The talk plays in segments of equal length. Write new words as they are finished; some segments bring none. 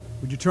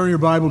Would you turn your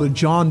Bible to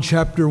John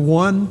chapter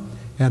 1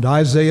 and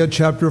Isaiah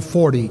chapter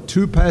 40,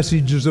 two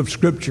passages of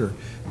Scripture,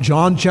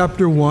 John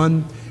chapter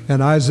 1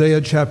 and Isaiah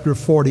chapter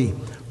 40.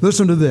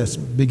 Listen to this,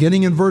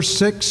 beginning in verse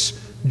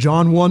 6,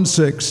 John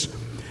 1:6.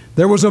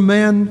 There was a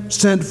man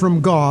sent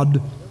from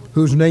God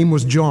whose name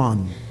was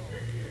John.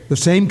 The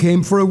same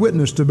came for a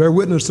witness, to bear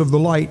witness of the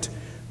light,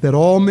 that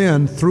all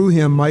men through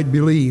him might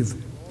believe.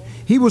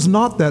 He was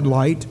not that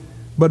light,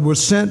 but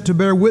was sent to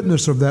bear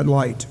witness of that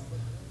light.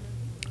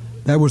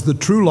 That was the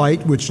true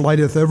light which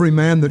lighteth every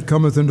man that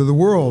cometh into the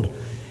world.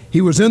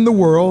 He was in the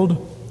world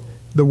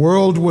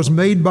was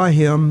made by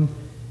him,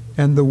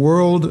 and the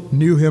world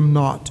knew him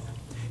not.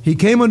 He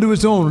came unto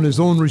his own, and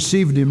his own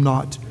received him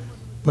not.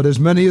 But as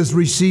many as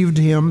received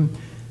him,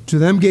 to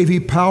them gave he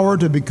power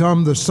to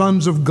become the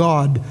sons of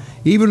God,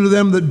 even to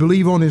them that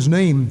believe on his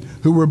name,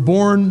 who were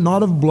born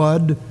not of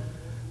blood,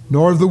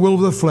 nor of the will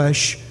of the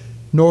flesh,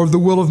 nor of the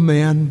will of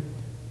man,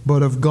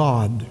 but of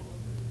God.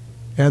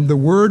 And the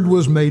Word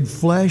was made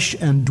flesh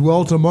and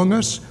dwelt among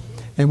us,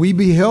 and we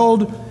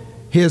beheld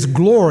his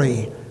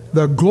glory,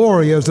 the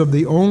glory as of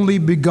the only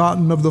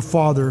begotten of the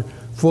Father,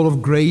 full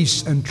of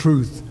grace and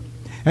truth.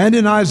 And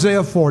in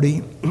Isaiah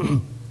 40,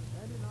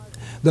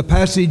 the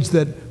passage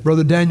that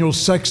Brother Daniel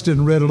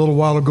Sexton read a little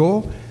while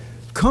ago,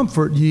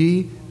 comfort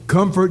ye,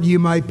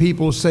 my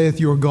people, saith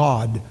your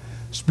God.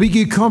 Speak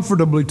ye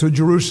comfortably to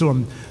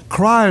Jerusalem.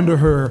 Cry unto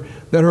her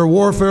that her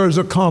warfare is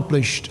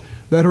accomplished,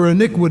 that her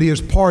iniquity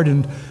is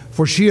pardoned,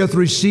 for she hath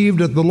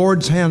received at the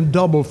Lord's hand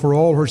double for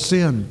all her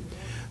sin.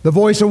 The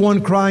voice of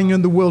one crying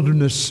in the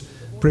wilderness,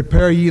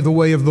 prepare ye the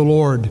way of the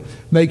Lord.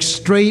 Make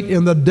straight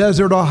in the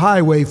desert a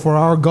highway for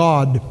our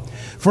God.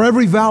 For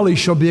every valley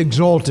shall be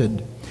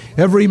exalted,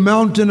 every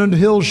mountain and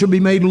hill shall be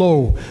made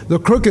low. The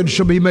crooked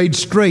shall be made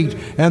straight,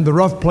 and the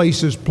rough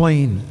places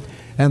plain.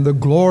 And the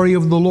glory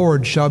of the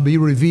Lord shall be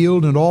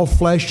revealed, and all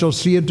flesh shall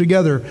see it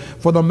together.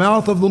 For the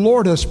mouth of the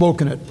Lord hath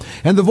spoken it.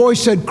 And the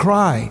voice said,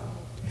 cry.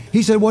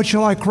 He said, what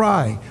shall I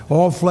cry?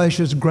 All flesh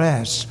is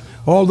grass.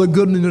 All the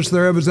goodliness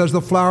thereof is as the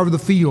flower of the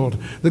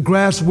field. The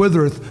grass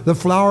withereth, the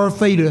flower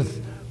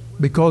fadeth,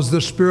 because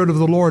the Spirit of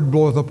the Lord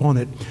bloweth upon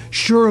it.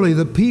 Surely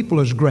the people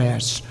is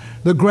grass.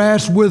 The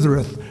grass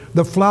withereth,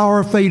 the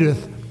flower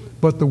fadeth,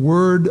 but the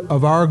word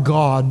of our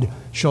God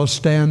shall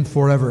stand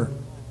forever.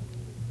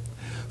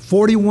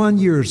 41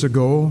 years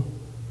ago,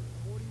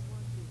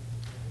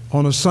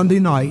 on a Sunday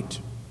night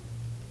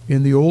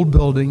in the old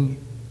building,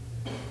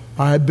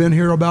 I had been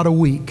here about a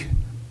week.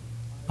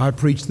 I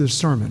preached this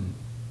sermon.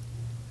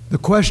 The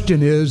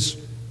question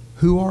is,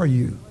 who are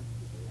you?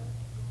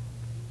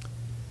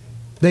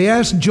 They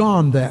asked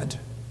John that,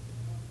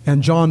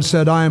 and John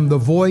said, I am the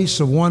voice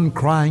of one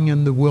crying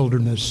in the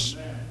wilderness,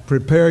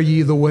 prepare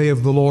ye the way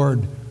of the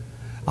Lord.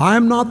 I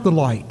am not the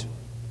light.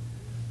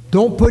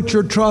 Don't put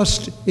your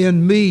trust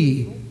in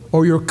me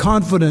or your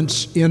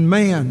confidence in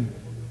man.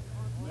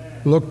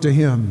 Look to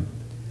him.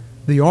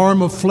 The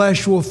arm of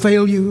flesh will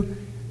fail you.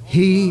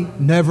 He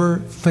never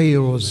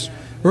fails.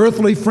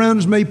 Earthly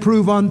friends may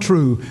prove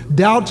untrue.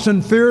 Doubts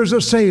and fears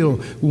assail.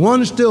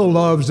 One still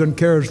loves and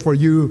cares for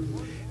you,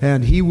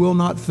 and he will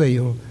not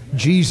fail.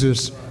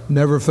 Jesus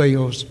never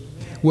fails.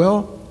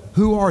 Well,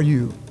 who are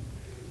you?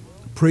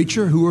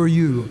 Preacher, who are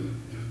you?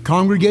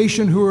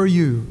 Congregation, who are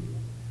you?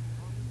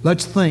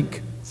 Let's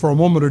think for a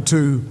moment or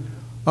two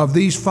of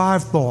these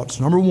 5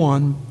 thoughts. Number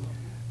 1,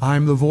 I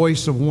am the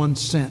voice of one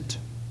sent.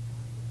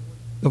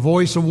 The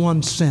voice of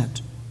one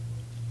sent.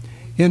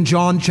 In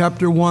John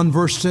chapter 1,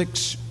 verse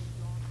 6,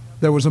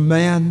 there was a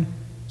man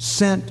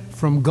sent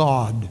from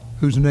God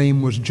whose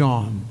name was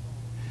John.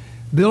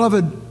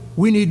 Beloved,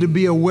 we need to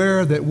be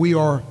aware that we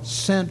are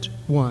sent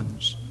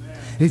ones.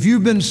 If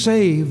you've been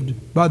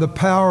saved by the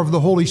power of the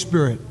Holy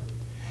Spirit,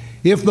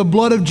 if the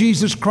blood of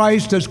Jesus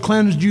Christ has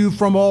cleansed you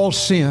from all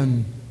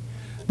sin,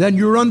 then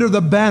you're under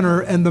the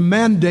banner and the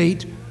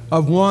mandate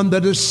of one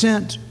that is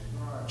sent.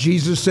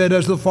 Jesus said,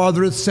 as the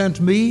Father hath sent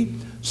me,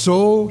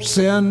 so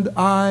send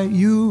I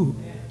you.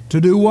 To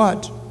do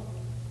what?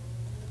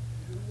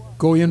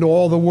 Go into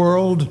all the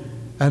world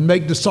and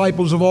make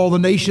disciples of all the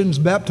nations,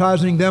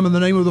 baptizing them in the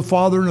name of the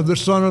Father and of the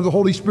Son and of the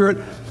Holy Spirit,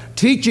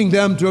 teaching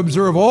them to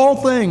observe all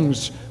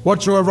things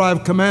whatsoever I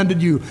have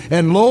commanded you.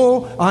 And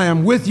lo, I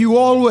am with you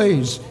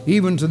always,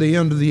 even to the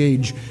end of the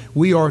age.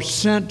 We are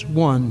sent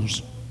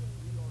ones.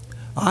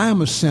 I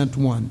am a sent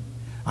one.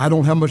 I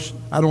don't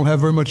have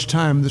very much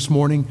time this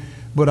morning,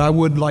 but I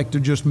would like to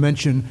just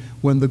mention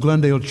when the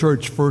Glendale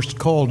Church first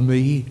called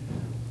me.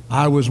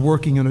 I was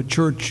working in a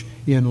church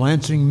in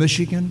Lansing,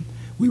 Michigan.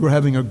 We were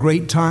having a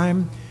great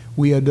time.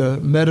 We had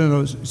met in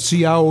a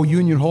CIO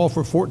Union Hall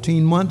for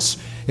 14 months.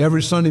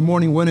 Every Sunday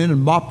morning went in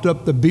and mopped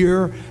up the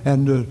beer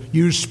and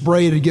used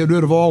spray to get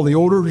rid of all the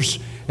odors.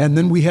 And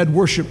then we had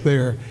worship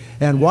there.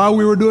 And while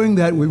we were doing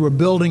that, we were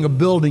building a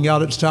building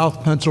out at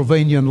South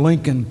Pennsylvania in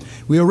Lincoln.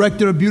 We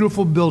erected a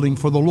beautiful building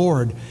for the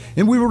Lord.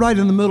 And we were right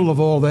in the middle of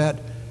all that.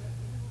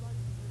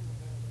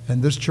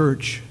 And this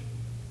church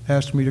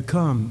asked me to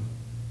come.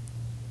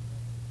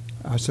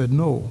 I said,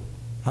 no,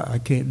 I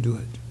can't do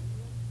it.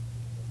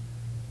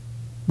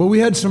 But we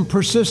had some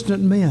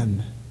persistent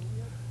men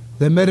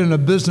They met in a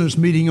business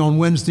meeting on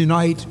Wednesday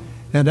night,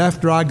 and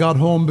after I got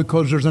home,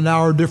 because there's an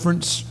hour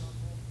difference,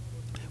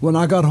 when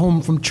I got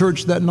home from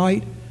church that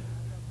night,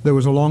 there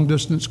was a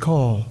long-distance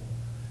call.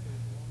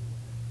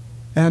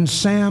 And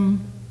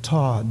Sam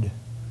Todd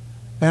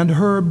and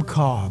Herb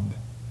Cobb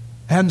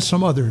and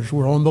some others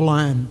were on the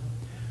line.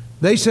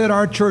 They said,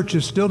 our church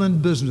is still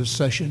in business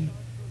session,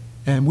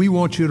 and we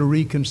want you to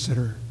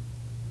reconsider.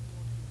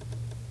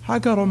 I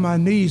got on my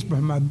knees by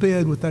my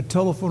bed with that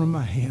telephone in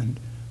my hand.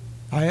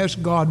 I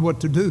asked God what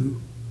to do.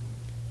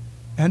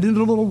 And in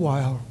a little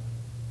while,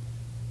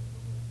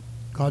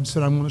 God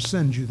said, I'm going to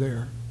send you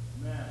there.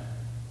 Amen.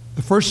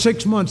 The first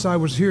 6 months I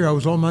was here, I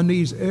was on my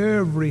knees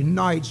every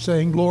night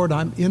saying, Lord,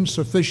 I'm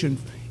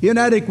insufficient,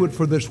 inadequate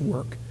for this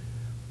work.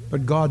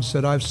 But God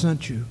said, I've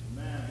sent you.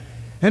 Amen.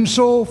 And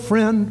so,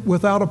 friend,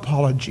 without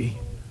apology,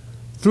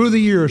 through the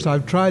years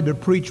I've tried to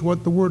preach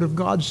what the Word of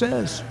God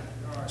says.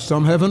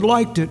 Some haven't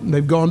liked it, and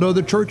they've gone to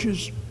other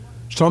churches.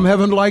 Some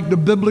haven't liked the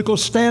biblical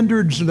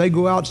standards, and they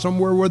go out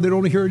somewhere where they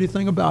don't hear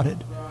anything about it.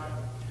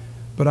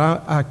 But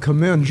I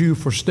commend you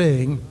for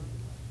staying,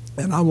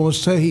 and I want to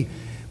say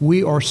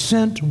we are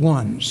sent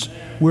ones.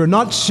 We're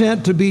not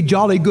sent to be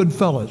jolly good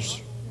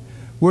fellas.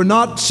 We're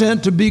not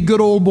sent to be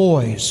good old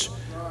boys.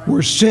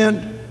 We're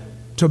sent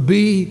to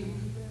be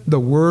the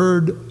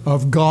Word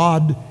of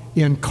God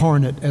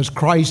incarnate as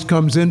Christ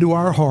comes into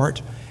our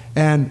heart,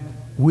 and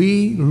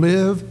we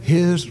live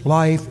His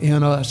life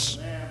in us.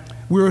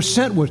 We are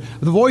sent with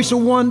the voice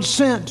of one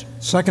sent.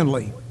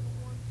 Secondly,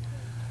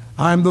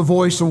 I'm the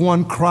voice of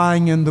one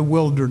crying in the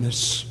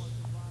wilderness.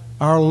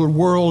 Our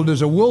world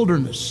is a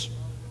wilderness.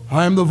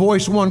 I am the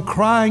voice of one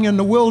crying in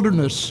the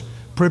wilderness.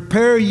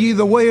 Prepare ye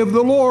the way of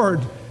the Lord.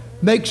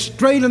 Make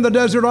straight in the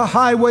desert a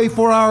highway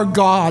for our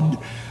God.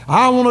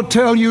 I want to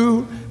tell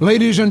you,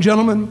 ladies and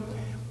gentlemen,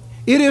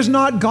 it is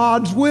not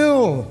God's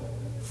will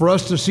for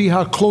us to see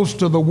how close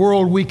to the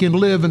world we can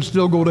live and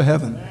still go to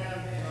heaven.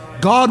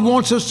 God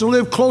wants us to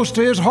live close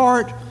to His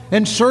heart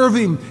and serve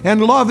Him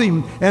and love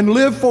Him and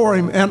live for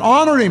Him and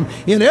honor Him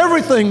in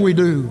everything we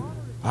do.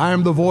 I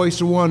am the voice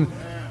of one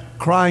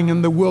crying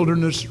in the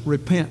wilderness,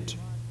 repent.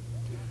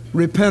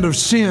 Repent of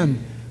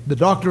sin. The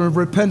doctrine of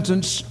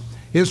repentance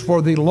is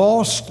for the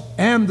lost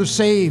and the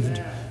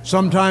saved.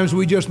 Sometimes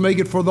we just make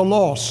it for the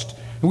lost.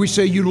 And we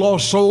say, you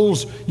lost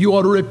souls, you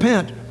ought to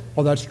repent.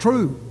 Well, that's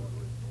true.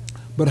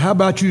 But how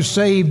about you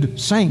saved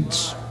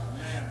saints?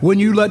 When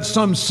you let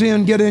some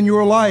sin get in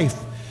your life,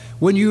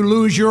 when you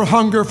lose your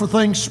hunger for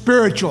things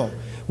spiritual,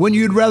 when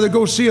you'd rather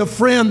go see a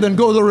friend than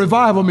go to the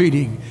revival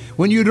meeting,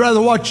 when you'd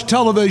rather watch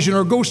television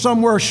or go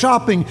somewhere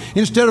shopping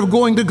instead of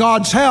going to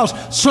God's house,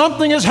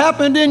 something has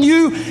happened in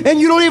you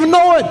and you don't even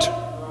know it.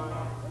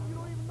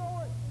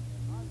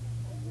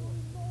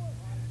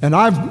 And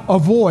I've a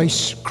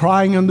voice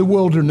crying in the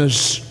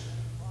wilderness,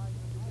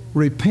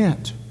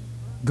 repent,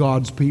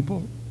 God's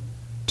people.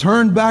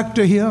 Turn back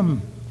to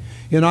Him.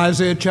 In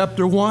Isaiah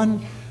chapter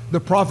 1,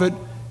 the prophet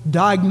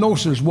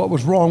diagnoses what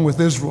was wrong with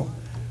Israel.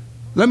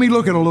 Let me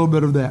look at a little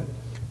bit of that.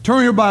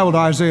 Turn your Bible to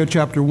Isaiah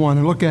chapter 1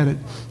 and look at it.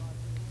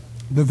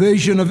 The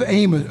vision of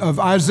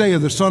Isaiah,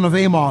 the son of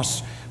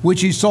Amos,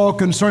 which he saw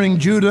concerning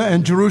Judah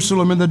and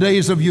Jerusalem in the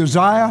days of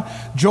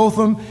Uzziah,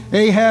 Jotham,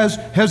 Ahaz,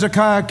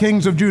 Hezekiah,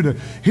 kings of Judah.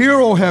 Hear,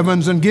 O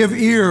heavens, and give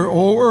ear,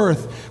 O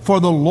earth, for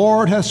the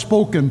Lord has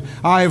spoken.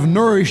 I have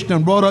nourished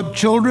and brought up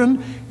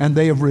children, and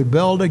they have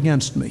rebelled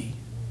against me.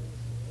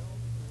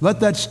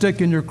 Let that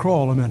stick in your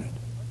craw a minute.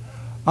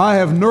 I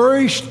have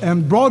nourished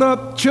and brought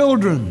up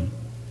children,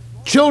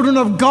 children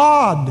of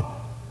God,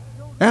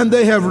 and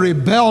they have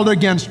rebelled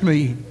against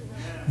me.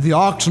 The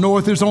ox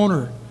knoweth his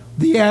owner,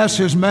 the ass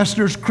his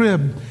master's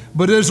crib,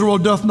 but Israel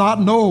doth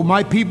not know,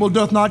 my people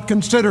doth not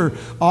consider.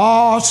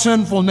 Ah,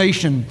 sinful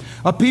nation,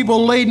 a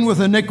people laden with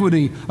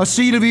iniquity, a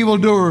seed of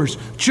evildoers,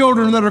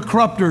 children that are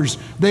corrupters.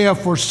 They have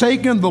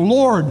forsaken the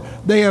Lord,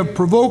 they have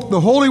provoked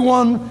the Holy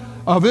One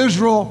of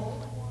Israel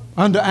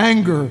unto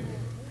anger.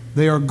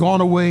 They are gone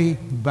away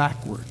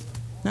backward.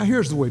 Now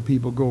here's the way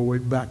people go away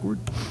backward.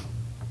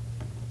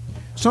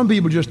 Some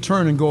people just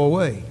turn and go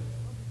away.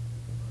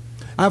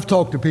 I've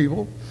talked to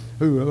people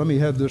who, let me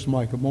have this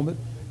mic a moment.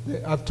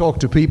 I've talked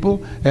to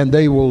people and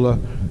they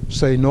will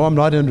say, no, I'm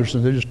not interested.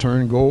 They just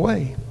turn and go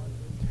away.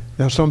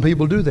 Now some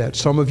people do that.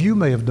 Some of you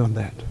may have done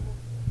that.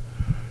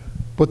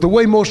 But the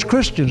way most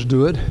Christians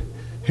do it,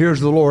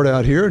 here's the Lord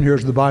out here and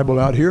here's the Bible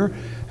out here,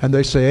 and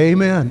they say,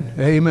 amen,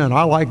 amen,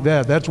 I like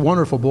that. That's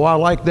wonderful, boy, I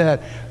like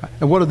that.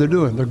 And what are they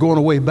doing? They're going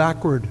away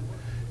backward.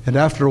 And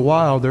after a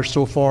while, they're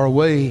so far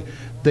away,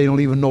 they don't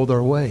even know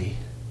their way.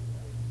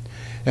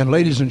 And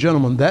ladies and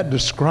gentlemen, that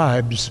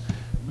describes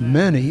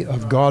many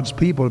of God's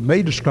people. It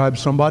may describe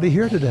somebody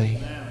here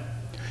today.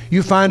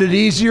 You find it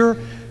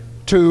easier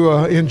to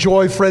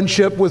enjoy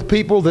friendship with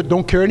people that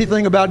don't care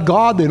anything about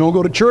God. They don't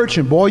go to church,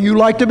 and boy, you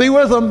like to be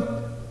with them.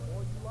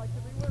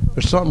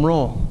 There's something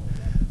wrong.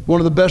 One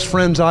of the best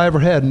friends I ever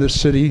had in this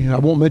city, I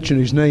won't mention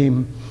his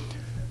name,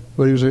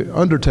 but he was an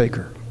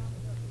undertaker.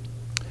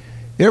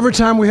 Every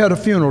time we had a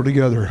funeral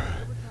together,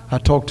 I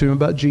talked to him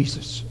about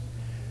Jesus.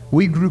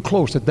 We grew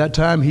close. At that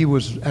time, he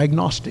was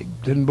agnostic,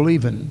 didn't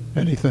believe in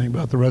anything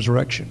about the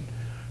resurrection.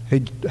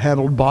 He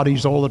handled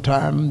bodies all the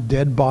time,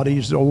 dead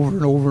bodies over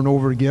and over and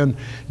over again.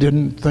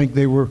 Didn't think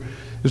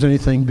there's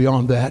anything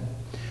beyond that.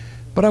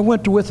 But I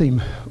went with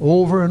him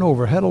over and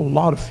over, had a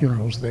lot of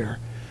funerals there.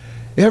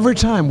 Every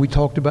time we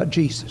talked about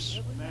Jesus.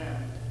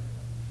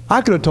 I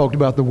could have talked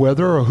about the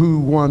weather or who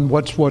won,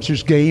 what's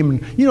his game.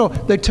 And, you know,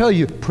 they tell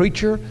you,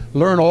 preacher,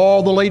 learn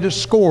all the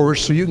latest scores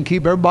so you can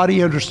keep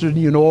everybody interested. And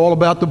you know all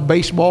about the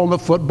baseball and the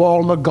football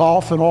and the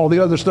golf and all the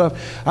other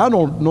stuff. I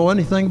don't know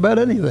anything about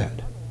any of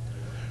that.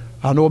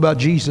 I know about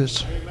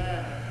Jesus.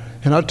 Amen.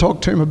 And I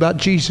talked to him about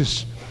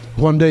Jesus.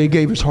 One day he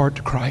gave his heart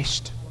to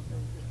Christ.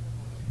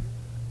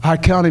 I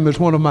count him as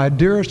one of my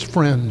dearest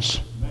friends.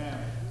 Amen.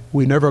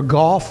 We never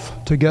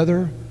golf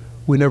together.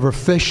 We never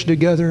fish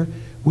together.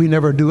 We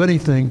never do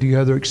anything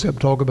together except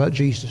talk about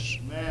Jesus.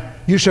 Amen.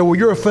 You say, well,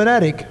 you're a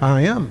fanatic.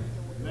 I am.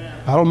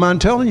 Amen. I don't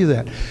mind telling you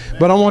that. Amen.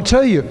 But I want to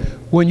tell you,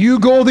 when you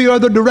go the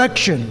other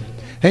direction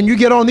and you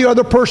get on the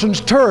other person's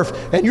turf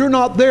and you're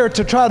not there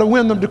to try to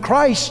win them to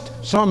Christ,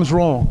 something's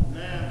wrong.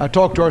 Amen. I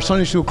talked to our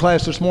Sunday school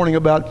class this morning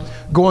about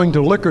going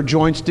to liquor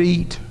joints to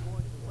eat.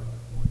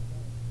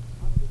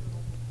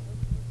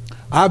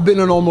 I've been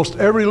in almost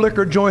every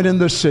liquor joint in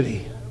this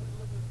city,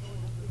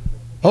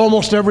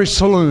 almost every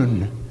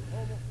saloon.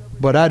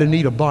 But I didn't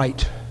eat a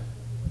bite.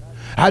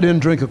 I didn't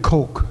drink a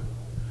Coke.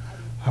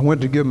 I went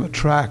to give them a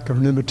tract or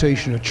an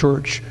invitation to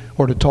church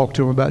or to talk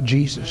to them about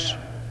Jesus.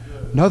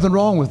 Nothing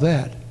wrong with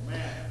that.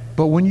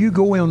 But when you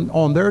go in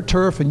on their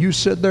turf and you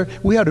sit there,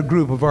 we had a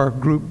group of our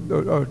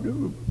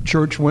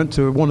church went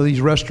to one of these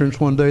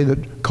restaurants one day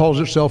that calls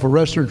itself a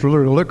restaurant, it's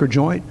really a liquor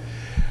joint.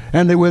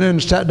 And they went in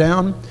and sat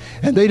down,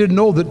 and they didn't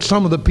know that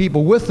some of the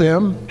people with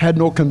them had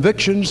no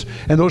convictions,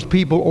 and those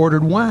people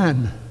ordered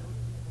wine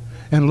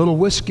and a little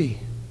whiskey.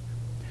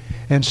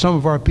 And some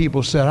of our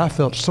people said, I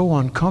felt so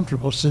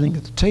uncomfortable sitting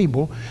at the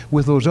table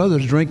with those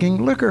others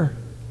drinking liquor.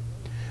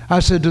 I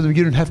said to them,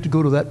 you don't have to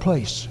go to that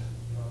place.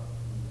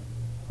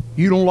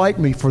 You don't like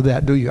me for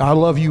that, do you? I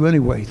love you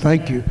anyway.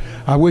 Thank you.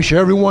 I wish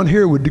everyone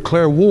here would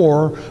declare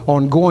war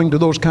on going to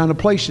those kind of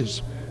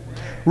places.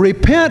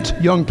 Repent,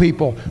 young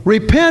people.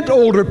 Repent,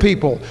 older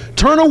people.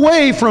 Turn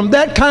away from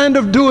that kind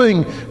of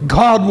doing.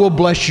 God will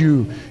bless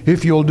you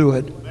if you'll do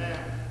it.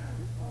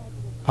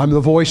 I'm the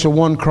voice of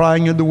one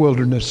crying in the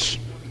wilderness.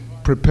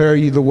 Prepare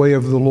ye the way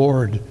of the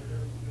Lord.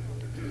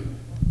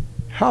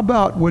 How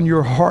about when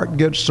your heart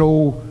gets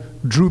so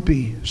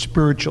droopy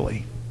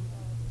spiritually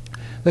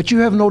that you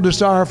have no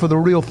desire for the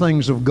real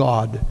things of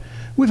God?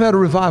 We've had a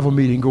revival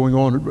meeting going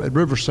on at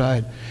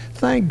Riverside.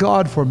 Thank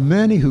God for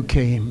many who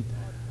came.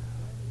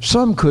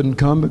 Some couldn't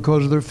come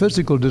because of their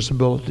physical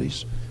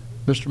disabilities.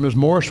 Mr. and Ms.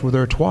 Morris were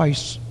there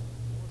twice.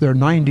 They're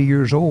 90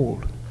 years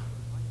old.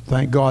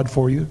 Thank God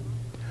for you.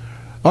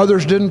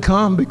 Others didn't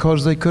come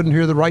because they couldn't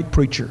hear the right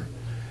preacher.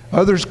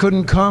 Others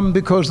couldn't come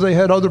because they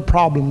had other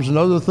problems and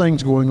other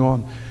things going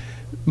on.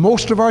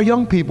 Most of our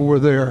young people were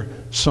there.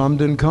 Some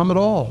didn't come at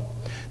all.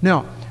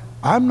 Now,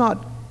 I'm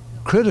not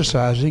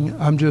criticizing.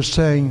 I'm just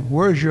saying,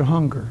 where's your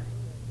hunger?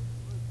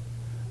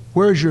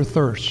 Where's your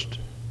thirst?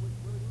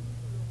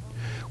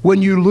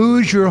 When you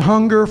lose your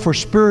hunger for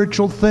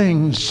spiritual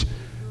things,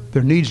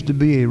 there needs to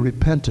be a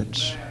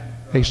repentance,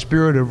 a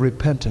spirit of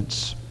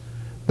repentance.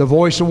 The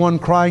voice of one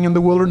crying in the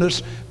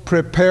wilderness,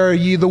 prepare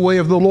ye the way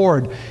of the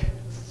Lord.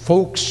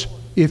 Folks,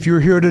 if you're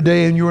here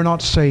today and you're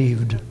not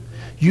saved,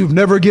 you've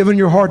never given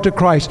your heart to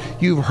Christ,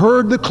 you've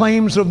heard the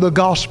claims of the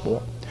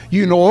gospel,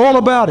 you know all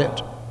about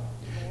it,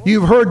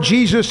 you've heard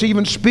Jesus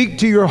even speak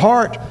to your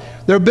heart.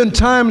 There have been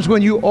times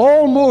when you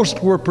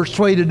almost were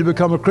persuaded to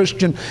become a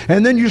Christian,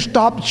 and then you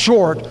stopped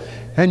short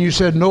and you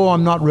said, no,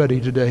 I'm not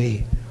ready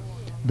today.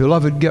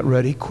 Beloved, get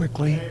ready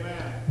quickly.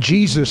 Amen.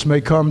 Jesus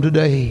may come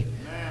today,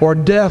 or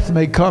death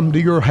may come to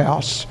your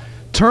house.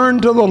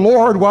 Turn to the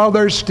Lord while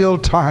there's still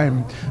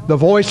time. The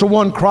voice of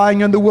one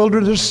crying in the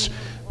wilderness,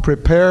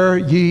 prepare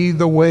ye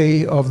the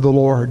way of the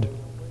Lord.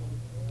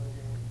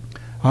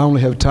 I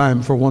only have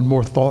time for one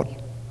more thought.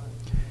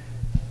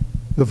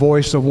 The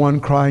voice of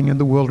one crying in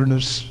the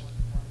wilderness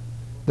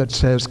that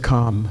says,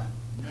 come.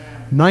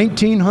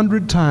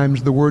 1,900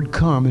 times the word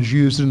come is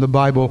used in the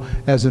Bible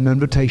as an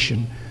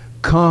invitation.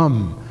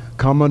 Come,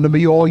 come unto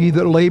me, all ye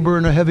that labor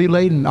and are heavy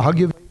laden. I'll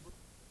give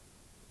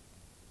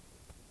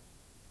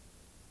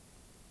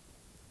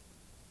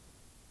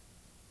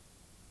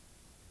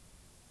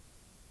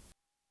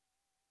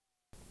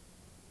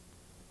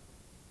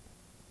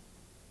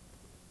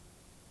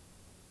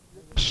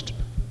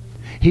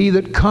He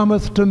that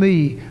cometh to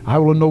me, I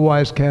will in no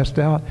wise cast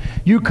out.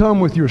 You come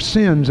with your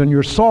sins and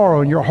your sorrow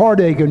and your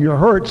heartache and your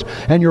hurts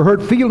and your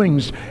hurt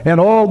feelings and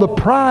all the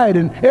pride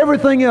and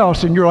everything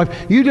else in your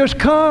life. You just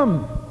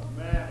come.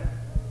 Amen.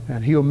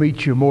 And He'll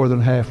meet you more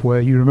than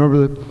halfway. You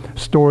remember the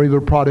story of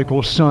the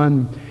prodigal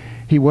son.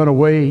 He went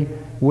away,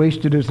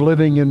 wasted his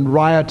living in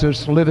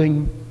riotous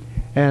living,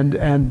 and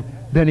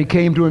then he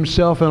came to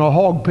himself in a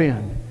hog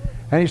pen.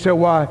 And he said,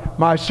 why,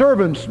 my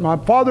servants, my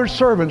father's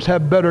servants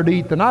have better to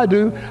eat than I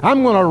do.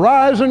 I'm going to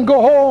rise and go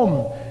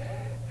home.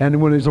 And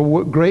when he's a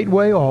great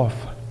way off,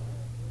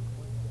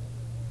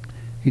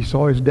 he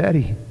saw his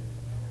daddy.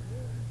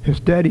 His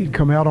daddy had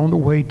come out on the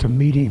way to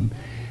meet him.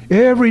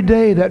 Every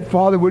day that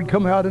father would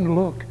come out and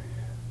look.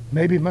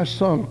 Maybe my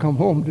son will come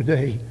home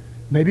today.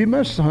 Maybe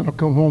my son will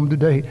come home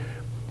today.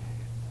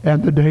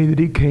 And the day that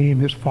he came,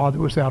 his father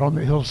was out on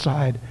the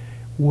hillside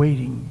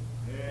waiting.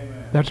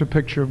 Amen. That's a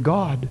picture of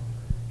God.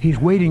 He's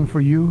waiting for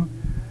you.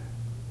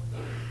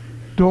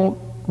 Don't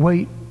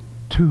wait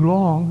too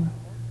long.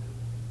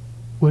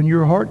 When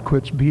your heart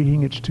quits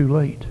beating, it's too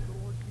late.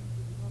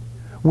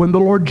 When the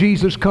Lord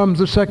Jesus comes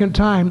the second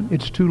time,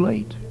 it's too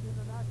late.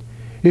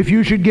 If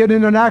you should get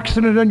in an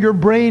accident and your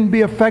brain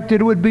be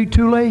affected, it would be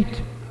too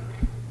late.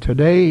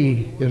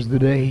 Today is the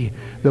day.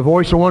 The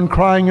voice of one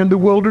crying in the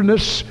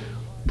wilderness,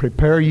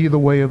 prepare ye the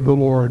way of the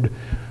Lord.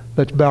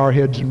 Let's bow our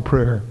heads in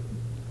prayer.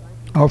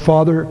 Our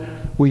Father,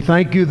 we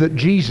thank you that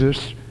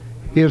Jesus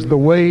is the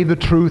way, the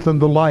truth,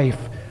 and the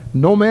life.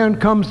 No man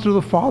comes to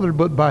the Father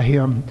but by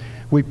him.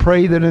 We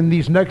pray that in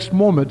these next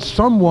moments,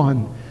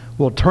 someone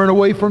will turn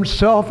away from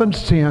self and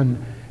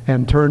sin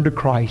and turn to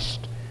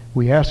Christ.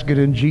 We ask it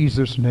in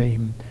Jesus'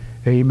 name.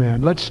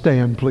 Amen. Let's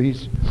stand,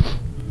 please.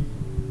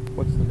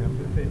 What's the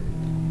number?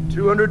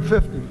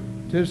 250.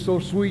 'Tis so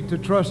sweet to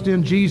trust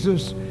in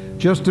Jesus,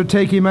 just to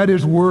take him at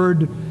his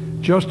word,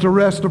 just to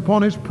rest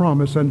upon his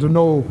promise and to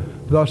know,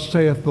 thus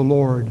saith the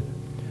Lord.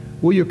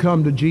 Will you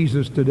come to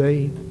Jesus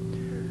today?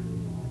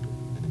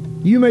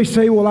 You may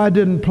say, well, I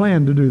didn't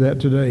plan to do that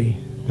today.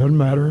 Doesn't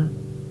matter.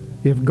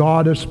 If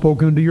God has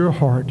spoken to your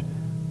heart,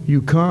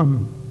 you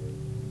come.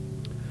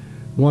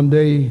 One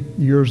day,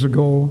 years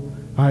ago,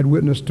 I had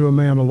witnessed to a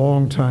man a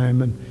long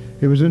time, and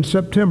it was in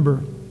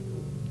September,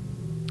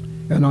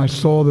 and I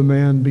saw the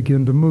man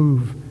begin to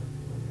move.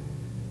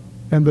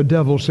 And the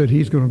devil said,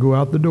 he's going to go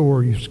out the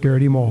door. You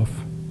scared him off.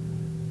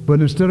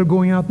 But instead of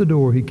going out the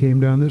door, he came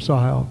down this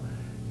aisle.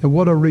 And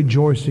what a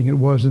rejoicing it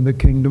was in the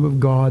kingdom of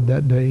God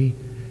that day.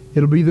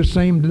 It'll be the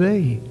same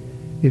today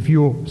if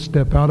you'll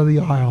step out of the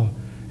aisle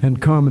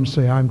and come and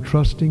say, I'm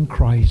trusting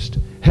Christ.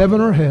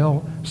 Heaven or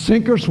hell,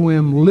 sink or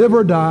swim, live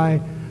or die,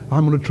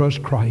 I'm going to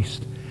trust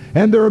Christ.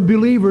 And there are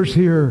believers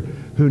here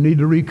who need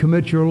to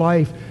recommit your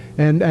life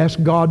and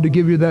ask God to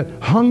give you that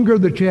hunger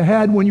that you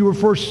had when you were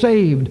first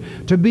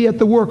saved, to be at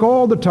the work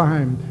all the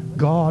time.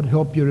 God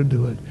help you to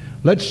do it.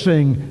 Let's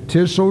sing,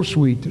 'Tis so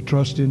sweet to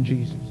trust in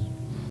Jesus.